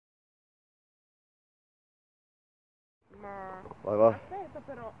Ma... Vai, vai. Aspetta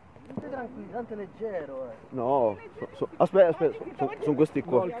però. Stai tranquillo, tanto è leggero, No, aspetta, sono questi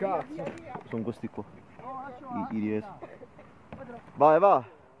qua. No, il cazzo. Sono questi qua. No, lascia I dietro. Vai, va.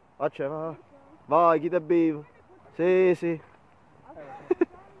 Faccia, va. Vai, chi te bevo? Sì, sì.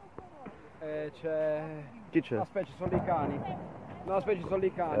 C'è... Chi c'è? Aspetta, ci sono dei cani. No, aspetta, ci sono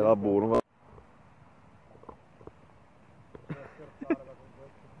dei cani. Va buono, va.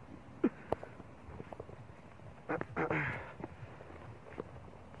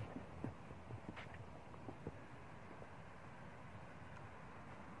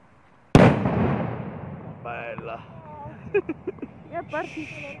 Bella. È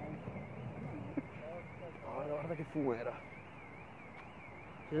partito. Guarda che fumo era.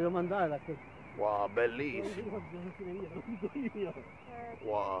 Ci devo mandare da qui. Wow, bellissimo.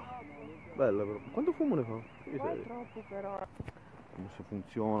 Wow. Bella però. Quanto fumo ne fa? Poi troppo però. Come si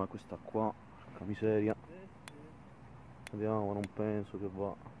funziona questa qua? Porca miseria. Vediamo, non penso che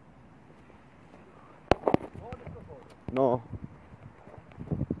va. No.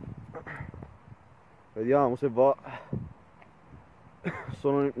 Vediamo se va.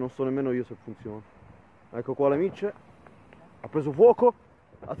 Non so nemmeno io se funziona. Ecco qua le micce. Ha preso fuoco.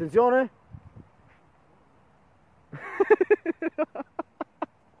 Attenzione.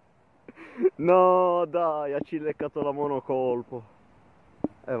 No dai, ha cileccato la monocolpo.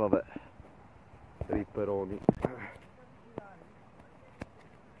 E vabbè. Ripperoni.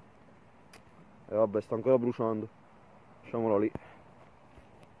 E vabbè, sta ancora bruciando. Lasciamola lì.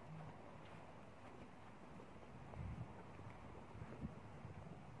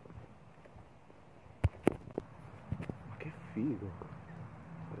 Ma che figo.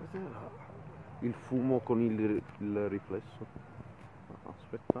 Guardate là. Il fumo con il riflesso.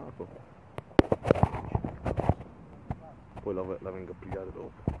 Aspettato. Poi la vengo a pigliare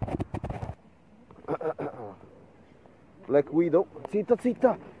dopo. Black Widow. Zitta,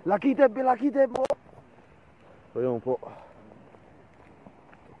 zitta. La chite, la chite. Vediamo un po'.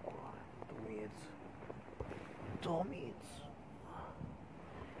 Tomiz.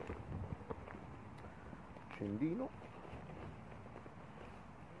 Accendino.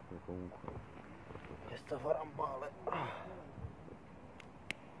 E comunque questa farà male.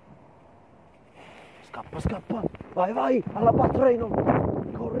 Scappa, scappa. Vai, vai, alla patreno.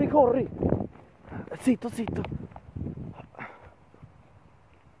 Corri, corri. Zitto, zitto.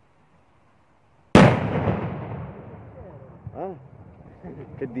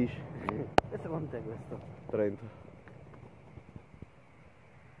 Che dici? Questo quant'è questo? 30.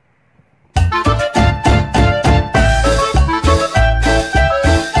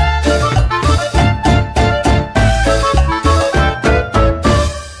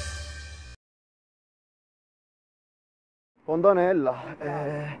 Fontanella.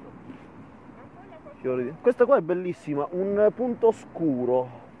 Fiori di... Questa qua è bellissima, un punto scuro.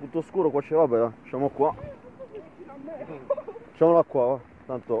 Punto scuro qua c'è, vabbè, lasciamo qua. Lasciamola qua, va.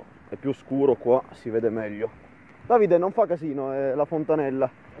 Tanto è più scuro qua, si vede meglio. Davide, non fa casino, è la fontanella.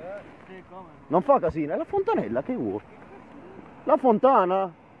 Sì, come? Non fa casino, è la fontanella, che vuoi? La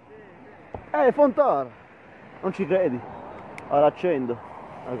fontana? Fontana! Non ci credi? Allora accendo.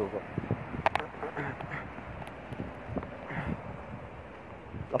 Ecco qua.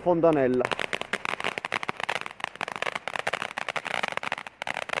 La fontanella.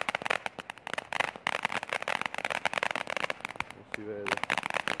 Non si vede.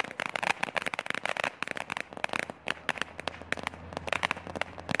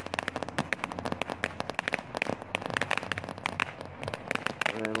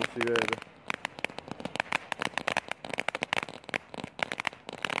 Non si vede.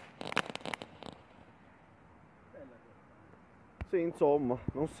 Sì, insomma,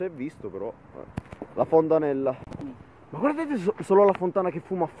 non si è visto però. La fontanella. Ma guardate solo la fontana che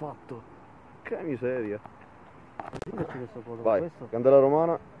fumo ha fatto. Che miseria. Vai, questo? candela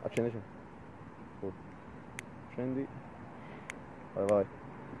romana, accendi. Accendi. Vai, vai.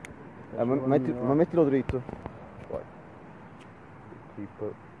 Ma mettilo dritto. Vai.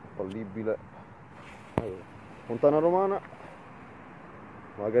 Clip fallibile. Allora. Fontana romana.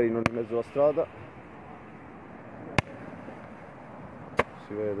 Magari non in mezzo alla strada.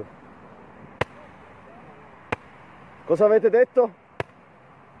 Si vede. Cosa avete detto?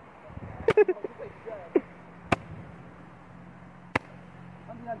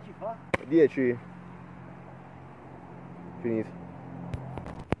 Quanti lanci fa? 10. Finito.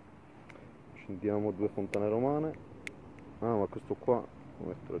 Scendiamo 2 fontane romane. Ah, ma questo qua devo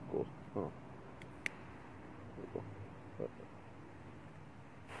mettere il coso. No. Ecco.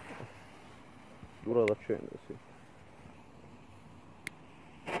 Dura da accendere, sì.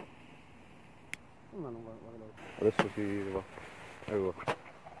 Ma non va veloce. Adesso si va. Ecco qua.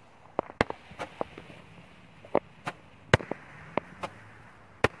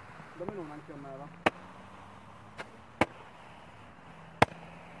 Dammi uno anche a me, va.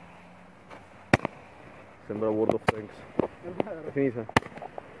 Sembra World of Tanks. È vero. È finita.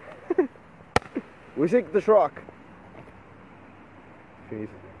 We seek the truck.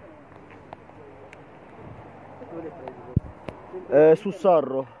 Finita. Dove l'hai preso? Su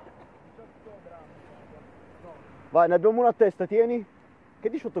Sarro. Vai, ne abbiamo una a testa, tieni. Che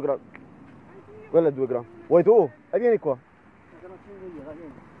 18 grammi? Quella è 2 grammi. Vuoi tu? Vieni qua. Che non accendo io, la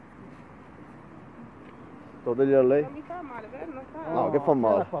vieni. Devo togliere a lei? Non mi fa male, vero? Non fa. No, che fa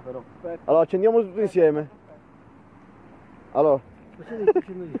male. Guarda qua però. Aspetta. Allora, accendiamo tutti insieme. Allora.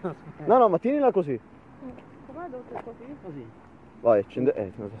 Accendo io. No, ma tienila così. Com'è dovuto così? Così. Vai,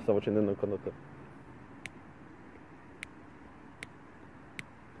 accende. Stavo accendendo il conduttore.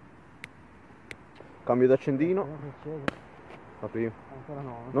 Cambio di accendino. La prima. Ancora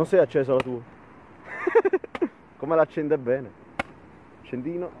no. Non sei accesa la tua. Come la accende bene.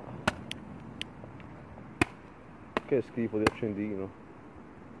 Accendino. Che schifo di accendino.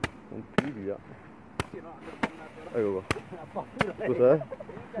 Non piglia. Ecco qua. Scusa,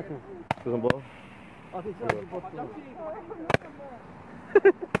 Scusa un po'. Attenzione sul bottone.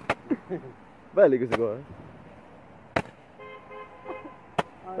 Belli questi qua,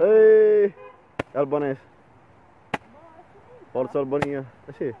 Ehi! È albanese. Forza Albania.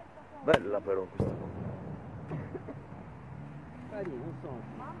 Eh sì. Bella però questa qua. Carino, non so.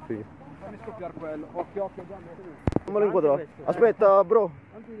 Sì. Fammi scoppiare quello. Occhio, già. Non me lo inquadrare. Aspetta, bro.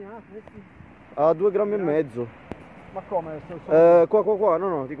 Questi? A 2 grammi e mezzo. Ma come? Qua.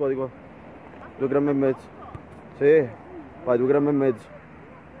 No, di qua. 2 grammi e mezzo. Sì. Vai, 2 grammi e mezzo.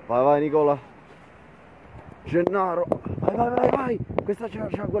 Vai, Nicola. Gennaro. Vai. Questa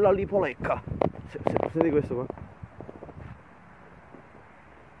c'ha quella lì polecca. Senti questo qua.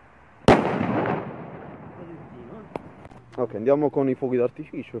 Ok, andiamo con i fuochi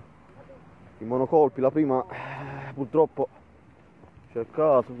d'artificio. I monocolpi, la prima purtroppo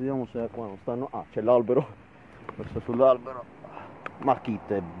cercato, vediamo se qua non stanno. Ah, c'è l'albero. Questo sull'albero. Ma chi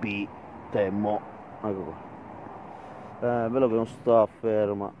te bi temo. Ecco qua. Bello che non sta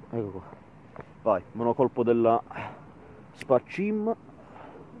ferma. Ecco qua. Vai, monocolpo della Spaccim.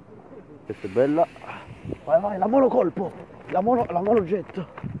 Questa è bella. Vai, la monocolpo. La monogetto.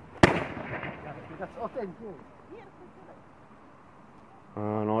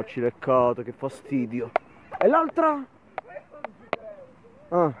 Ah no, cileccato, che fastidio. E l'altra?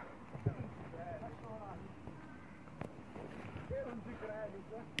 Ah.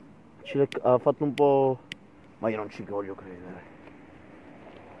 Ha fatto un po'. Ma io non ci voglio credere.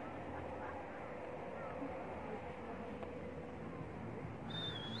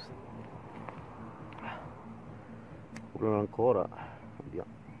 Pure ancora.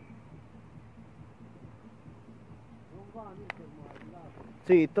 Andiamo.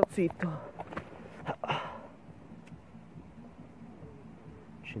 Zitto.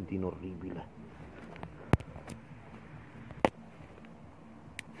 Accendino orribile.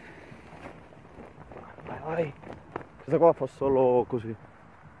 Vai. Questa qua fa solo così.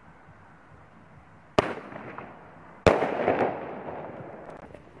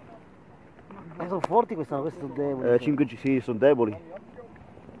 Ma sono forti questi sono deboli. 5G, sì, sono deboli.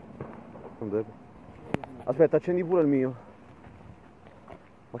 Aspetta, accendi pure il mio.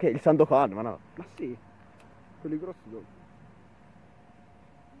 Ma che? Il Sandokan, ma no. Ma sì, quelli grossi dove?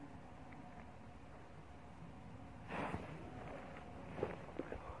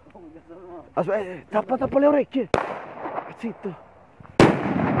 Aspetta, tappa le orecchie. Zitto.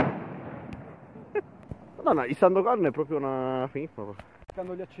 No, il Sandokan è proprio una fiffa.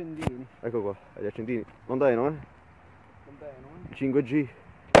 Cercando gli accendini. Ecco qua, gli accendini. Non daiano, Non bene, 5G.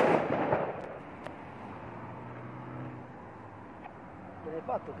 Te l'hai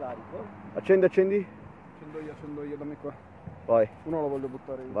fatto carico? Accendi. Accendo io, dammi qua. Vai, Uno lo voglio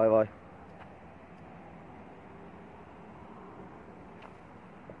buttare io. vai.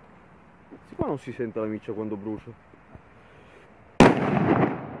 Sì, qua non si sente la miccia quando brucio.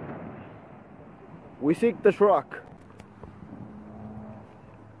 We seek the truck.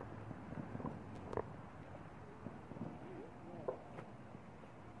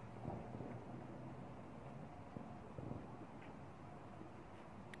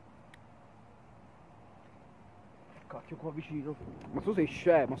 Cacchio qua vicino. Ma tu sei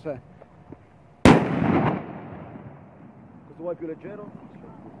scemo, sai? Questo vuoi più leggero?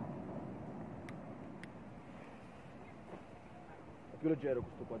 È più leggero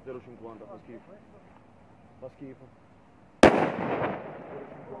questo qua, 0,50, fa schifo. Fa schifo.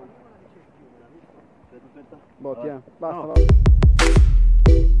 0,50. Botti, basta, No. va.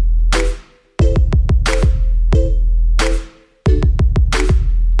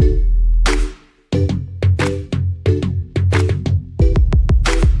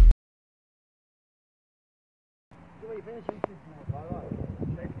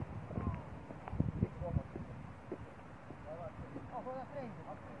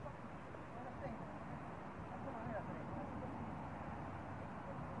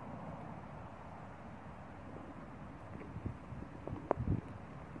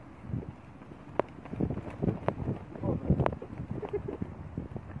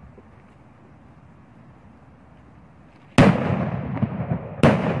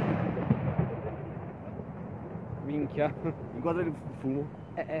 Minchia. Inquadra il fumo.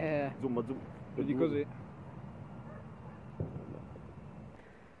 Zoom, zoom. Vedi così.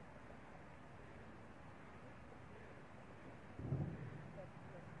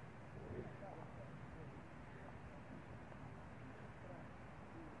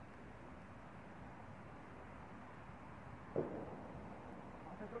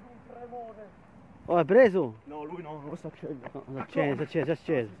 Oh, hai preso? No, lui no, non lo sta accendendo. No, si è acceso, si è acceso,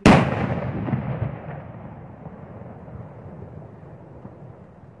 si è acceso.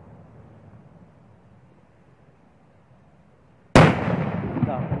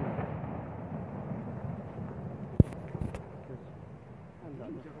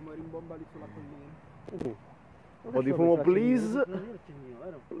 Minchia come rimbomba lì sulla collina. Un po' di fumo, please.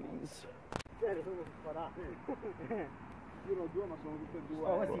 Please. Serio, sono sparate. Io ne ho due ma sono tutte e due.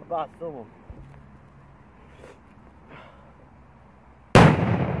 Oh, questi basta, mo.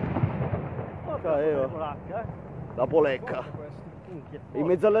 Eva. La polecca. Minchia. In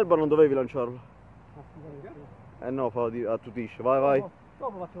mezzo all'erba non dovevi lanciarlo. No, fa a tutisce. Vai, vai.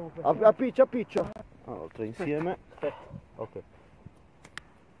 Dopo facciamo questo. Appiccia, appiccia. Allora, insieme. Ok.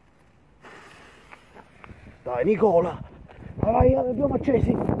 Dai, Nicola. Vai, abbiamo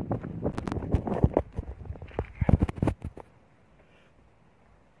accesi.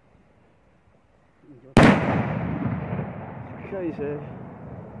 Scheisse.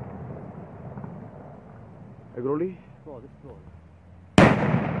 Eccolo lì. Esplode, esplode.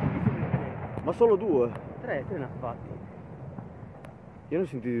 Ma solo due. Tre ne ha fatti. Io ne ho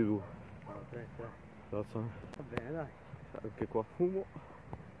sentiti due. No, tre. Cazzo. Va bene, dai. Anche qua fumo.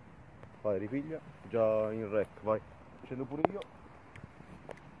 Vai, ripiglia. Già in rec, vai. Scendo pure io.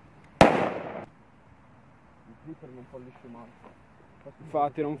 Il flipper non fallisce mai.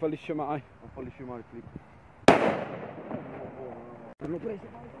 Infatti non fallisce mai. Non fallisce mai il flipper. L'hanno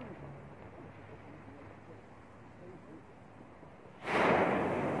preso.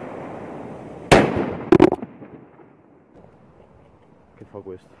 Che fa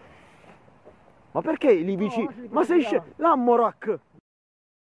questo? Ma perché lì vicino? Ma sei l'ammorac!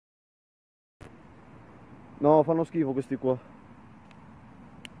 No, fanno schifo questi qua.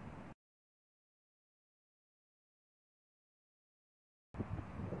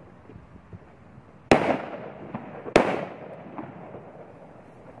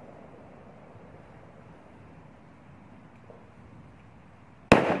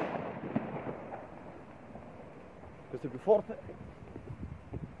 Questo è più forte.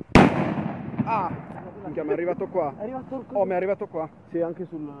 Ah! Minchia, mi è arrivato qua. È arrivato il Oh, mi è arrivato qua. Sì, anche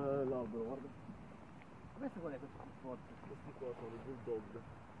sull'albero, guarda. Questo qual è questo più forte? Questi qua sono i bulldog.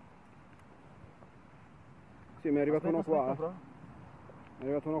 Sì, mi è arrivato uno qua. Aspetta, Mi è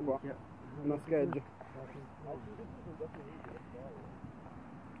arrivato uno qua. Una scheggia.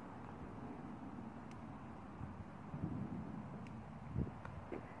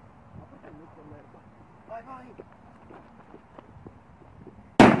 Vai, vai!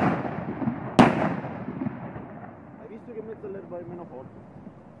 Hai visto che in mezzo all'erba è meno forte?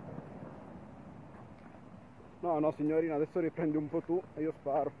 No, no, signorina, adesso riprendi un po' tu e io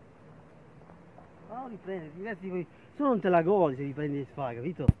sparo. Ma non riprendi, diversi poi. Se non te la godi se riprendi e sfai,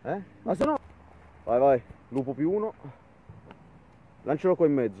 capito? Ma se no... Vai, vai, lupo più uno. Lancialo qua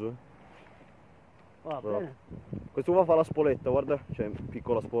in mezzo, Va Bravo. bene. Questo qua fa la spoletta, guarda, c'è una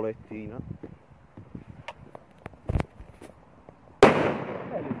piccola spolettina.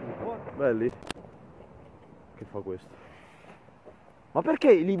 Belli? Che fa questo? Ma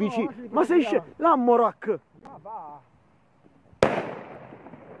perché lì vicino? Ma sei l'ammorac! Ma va!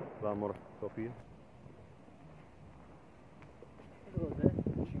 L'ammorac, capi? Cos'è?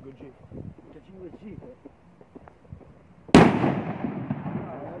 5G. C'è 5G.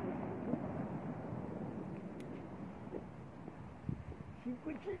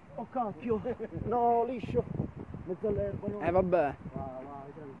 Oh cacchio! No, liscio! Mezzo all'erba, no? Vabbè.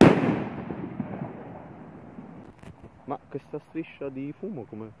 Ma questa striscia di fumo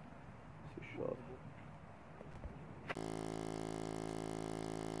com'è? Strisciata.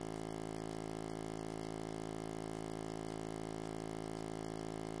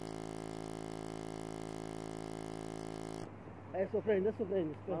 Adesso prendi, Ma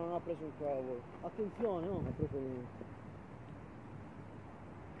aspetta. non ha preso il cavolo. Attenzione, no? Non ha preso niente.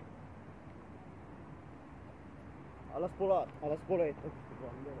 Alla spolata, alla spoletta.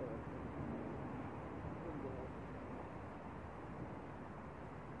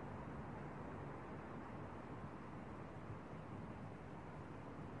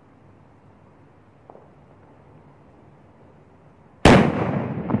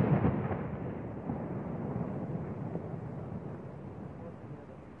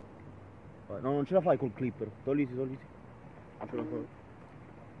 Vai, no, non ce la fai col clipper. Togliti. Non ce la fai.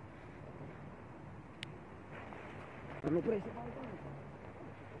 Hanno preso.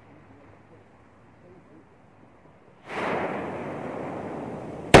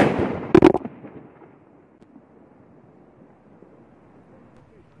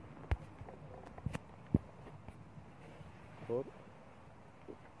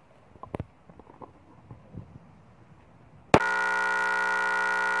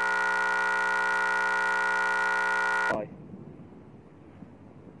 Vai.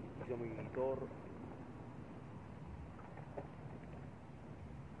 Usiamo i Thor.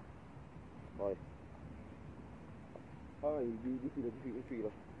 Vai. Vai, di fila.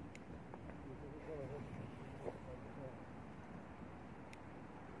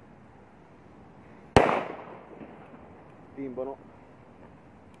 Timbano.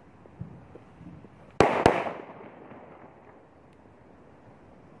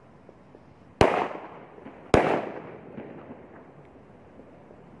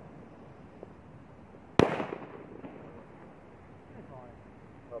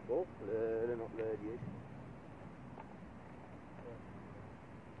 Vabbè, le 10.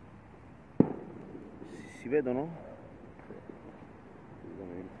 Si vedono?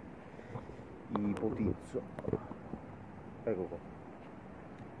 Assolutamente. Ipotizzo. Ecco qua.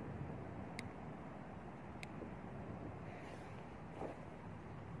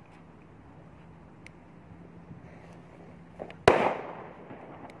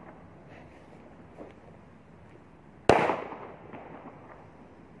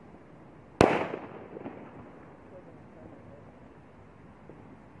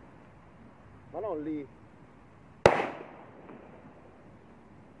 Ma non lì. A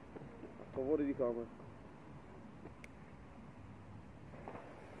favore di camera.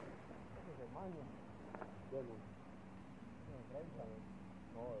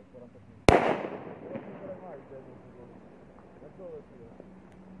 No, è 45. Non accendere mai il gelo, secondo me. Ma dove si vede?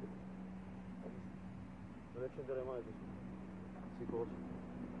 Non accendere mai questi cosi.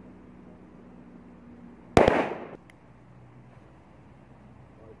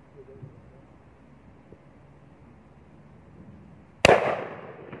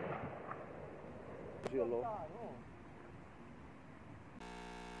 Così allora.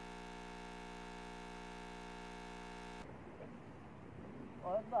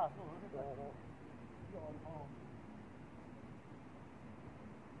 Oh, è basso, non è basso.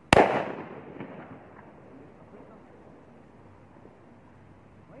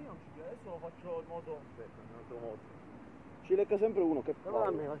 Ma io non ci credo, adesso lo faccio in modo. Aspetta, un altro modo. Ci lecca sempre uno che Però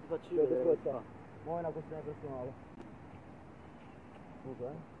a me, ma ti faccio Aspetta, vedere. aspetta. Ma è una questione personale.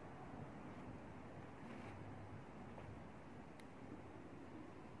 Scusa,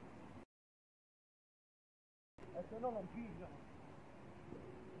 E se no non pigliano.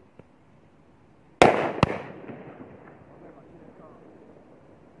 Vabbè, ma ci ne sta.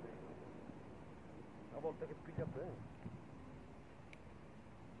 Una volta che piglia bene.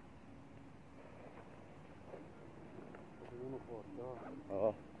 Uno forte,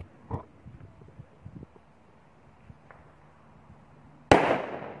 ah.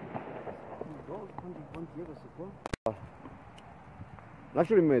 Quanti è questo qua?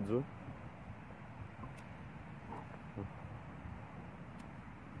 Lascialo in mezzo.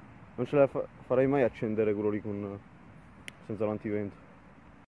 Non ce la farei mai accendere quello lì senza l'antivento.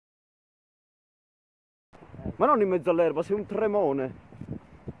 Ma non in mezzo all'erba, sei un tremone.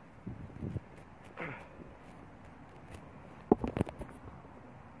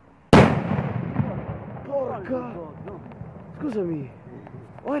 Porca! Scusami,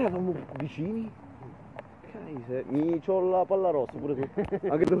 o eravamo vicini? C'ho la palla rossa pure tu.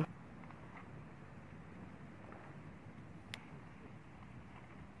 Anche tu.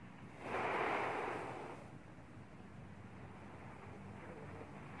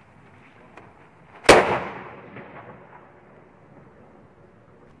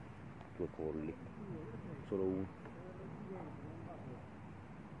 Due polli. Solo uno.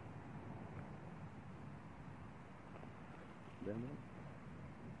 sembra.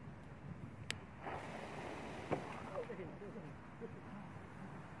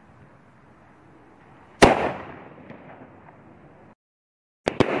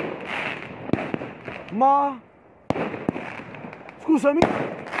 Ma scusami,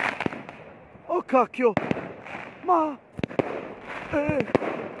 oh cacchio, ma è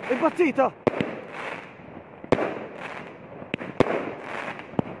impazzita.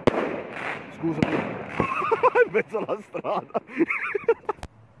 Scusami, in mezzo alla strada.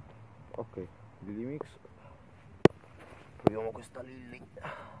 Ok, Lily Mix. Proviamo questa Lily.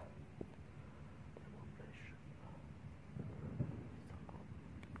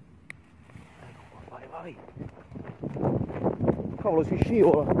 Ecco qua, vai, vai. Cavolo, si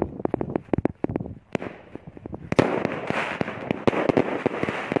scivola.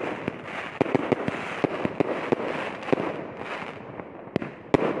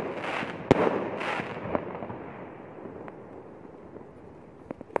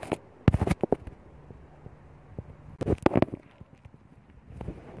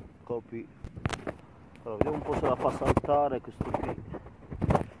 Colpi. Allora, vediamo un po' se la fa saltare questo qui.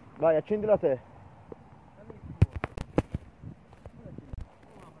 Vai, accendila te.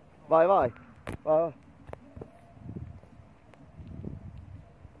 Vai, vai. Vai.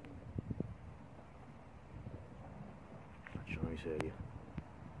 Faccio una miseria.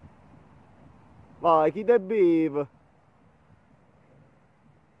 Vai, chi te bev?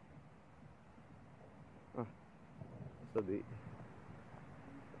 Sta lì.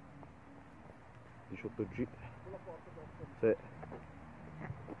 18G. Sì.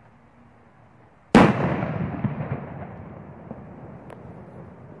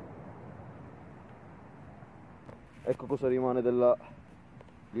 Ecco cosa rimane della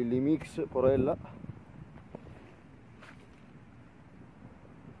Lily Mix Porella.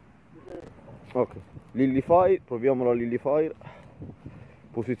 Ok, Lily Fire, proviamo la Lily Fire,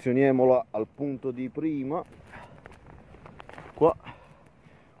 posizioniamola al punto di prima. Qua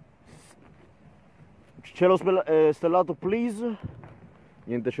c'è lo stellato please,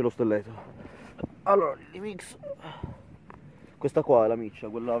 niente c'è lo stellato. Allora Lily Mix, questa qua è la miccia,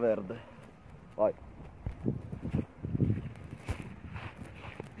 quella verde, vai.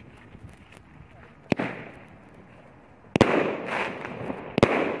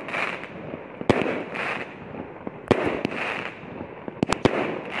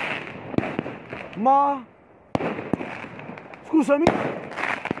 Ma scusami,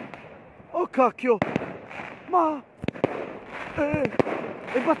 oh cacchio, ma è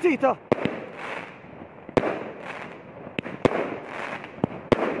impazzita.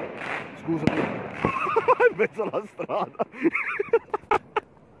 Scusami, in mezzo alla strada.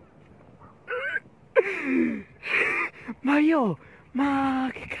 Ma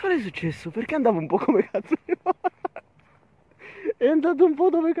che cavolo è successo? Perché andavo un po' come cazzo gli pare? È andato un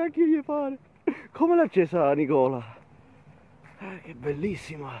po' dove cacchio gli pare. Come l'ha accesa Nicola? Che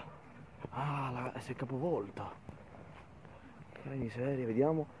bellissima! Ah, si è capovolta. Che miseria,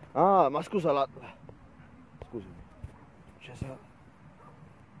 vediamo. Ah, ma scusa la... Scusami. Accesa...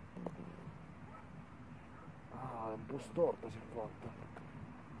 Ah, è un po' storta si è fatta.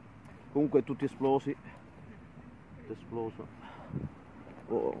 Comunque tutti esplosi. Tutto esploso.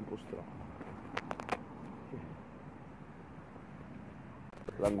 Oh, un po' strano.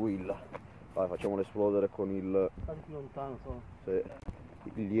 L'anguilla. Vai, facciamolo esplodere con il... Stai più lontano solo. Sì,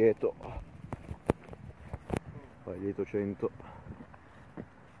 il lieto. Vai, lieto 100.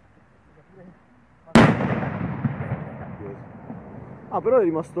 Ah, però è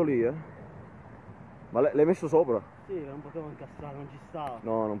rimasto lì, eh. Ma l'hai messo sopra? Sì, non potevo incastrare, non ci stava.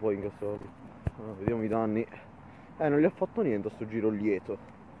 No, non puoi incastrarlo. Ah, vediamo i danni. Non gli ha fatto niente a sto giro il lieto.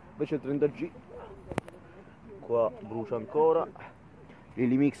 Invece il 30G. Qua brucia ancora.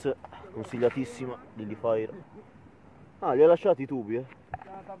 Lily Mix consigliatissima, Lily Fire. Ah, li hai lasciati i tubi, È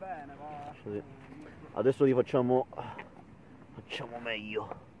andata bene, ma... Adesso li facciamo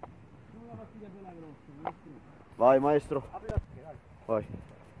meglio. Vai maestro. Vai.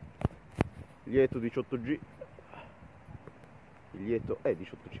 Lieto 18G. Il lieto è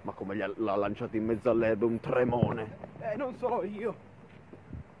 18G. Ma come l'ha lanciato in mezzo all'erba, un tremone. non solo io.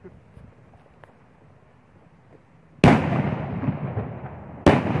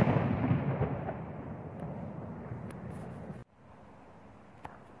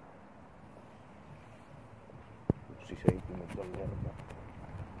 Si sente in mezzo all'erba.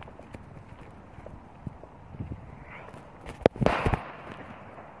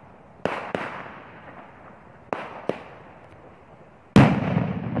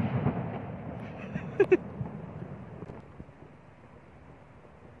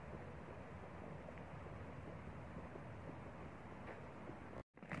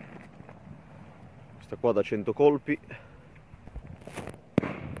 Questa qua da 100 colpi.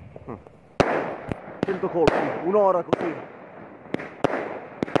 100 colpi, un'ora così.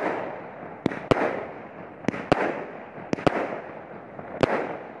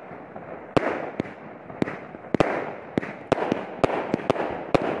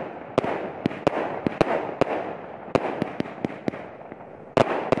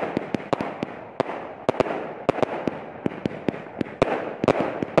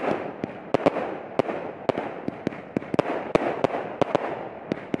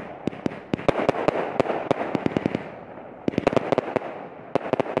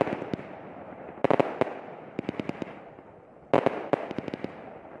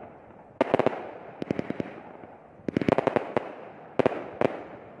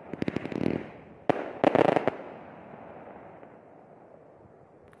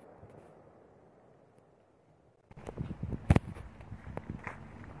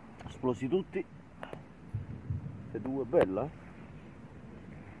 Esplosi tutti e due, bella,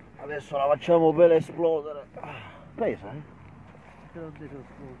 adesso la facciamo per esplodere. Pesa, Te l'ho detto,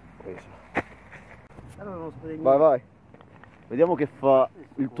 pesa. allora non spero Vai, vai, vediamo che fa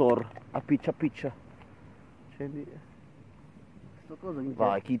il Thor. Appiccia, appiccia, scendi. Sto coso mi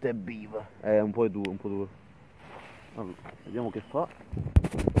Vai, chi te viva. Un po' duro, un po' duro. Allora, vediamo che fa.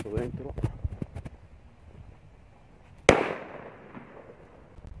 Dentro.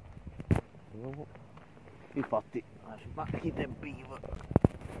 Infatti, ma chi te viva.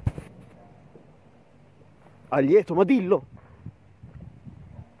 Ah, lieto, ma dillo.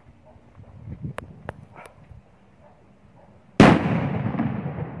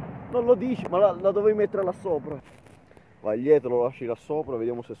 Non lo dici, ma la dovevi mettere là sopra. Vai, lieto lo lasci là sopra,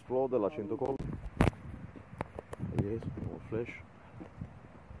 vediamo se esplode la 100 colpi. Lieto, flash.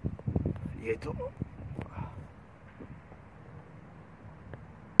 Lieto.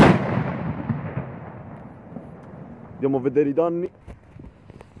 Andiamo a vedere i danni.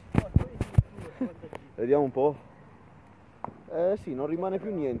 Vediamo un po'. Sì, non rimane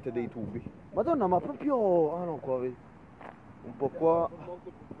più niente dei tubi. Madonna, ma proprio... Ah no, qua vedi. Un po' qua, un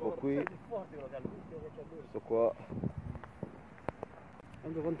po' qui. Questo qua.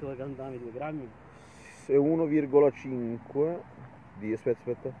 Quanto vuoi cantare? 2 grammi? 1,5 di...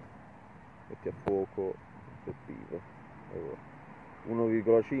 aspetta. Metti a fuoco il pivo.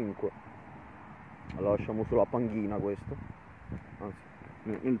 1,5. Allora lasciamo sulla panghina questo. Anzi,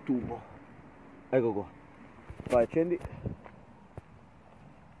 nel tubo. Ecco qua. Vai, accendi.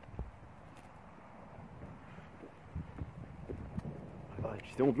 Vai,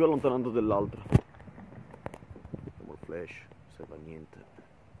 ci stiamo più allontanando dell'altra. Mettiamo il flash, non serve a niente.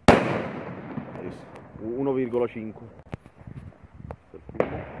 1,5.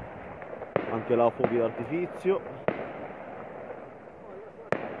 Anche là fuochi d'artifizio.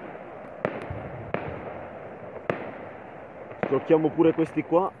 Scrocchiamo pure questi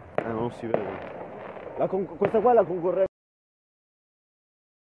qua. Non si vede. Questa qua è la concorrenza.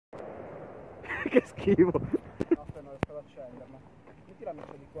 Che schifo. No, aspetta, non riesco ad accenderla. Metti la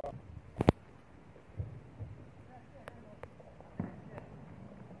messa di qua.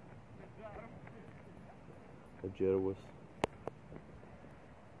 Leggero questo.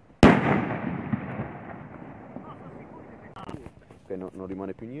 Ok, non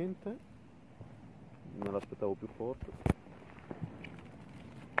rimane più niente. Me l'aspettavo più forte.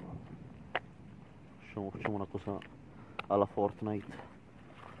 Facciamo una cosa alla Fortnite.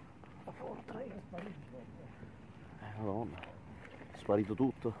 La Fortnite. Madonna. È sparito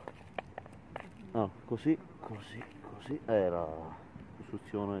tutto. No, così. Era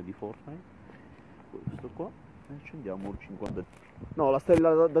l'istruzione di Fortnite. Questo qua. E accendiamo il 50. No, la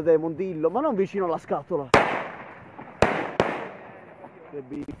stella da Demon, dillo, ma non vicino alla scatola. Che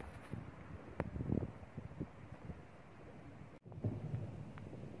bi.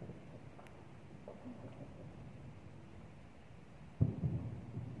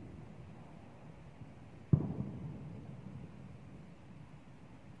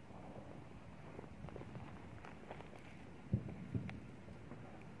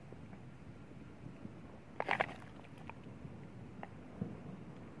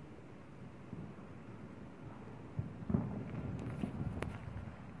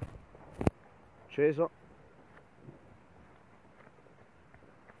 Acceso.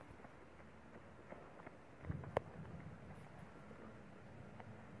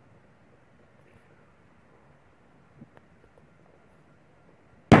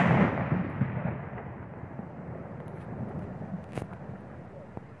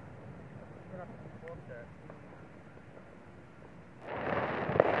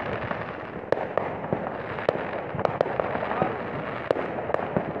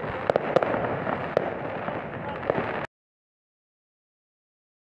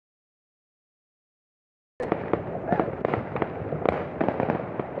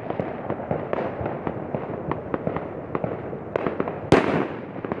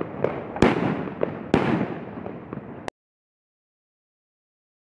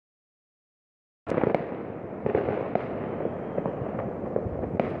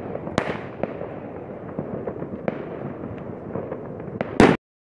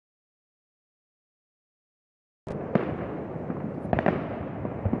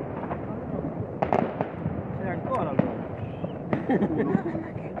 uno.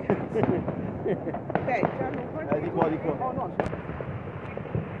 Dai, già non fai Di qua, di qua. Oh no,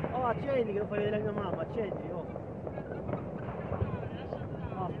 Oh, accendi che lo fai vedere la mia mamma, accendi, oh.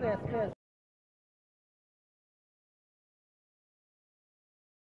 No, aspetta, aspetta.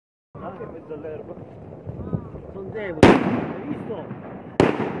 Anche in mezzo all'erba. Sono deboli, hai visto?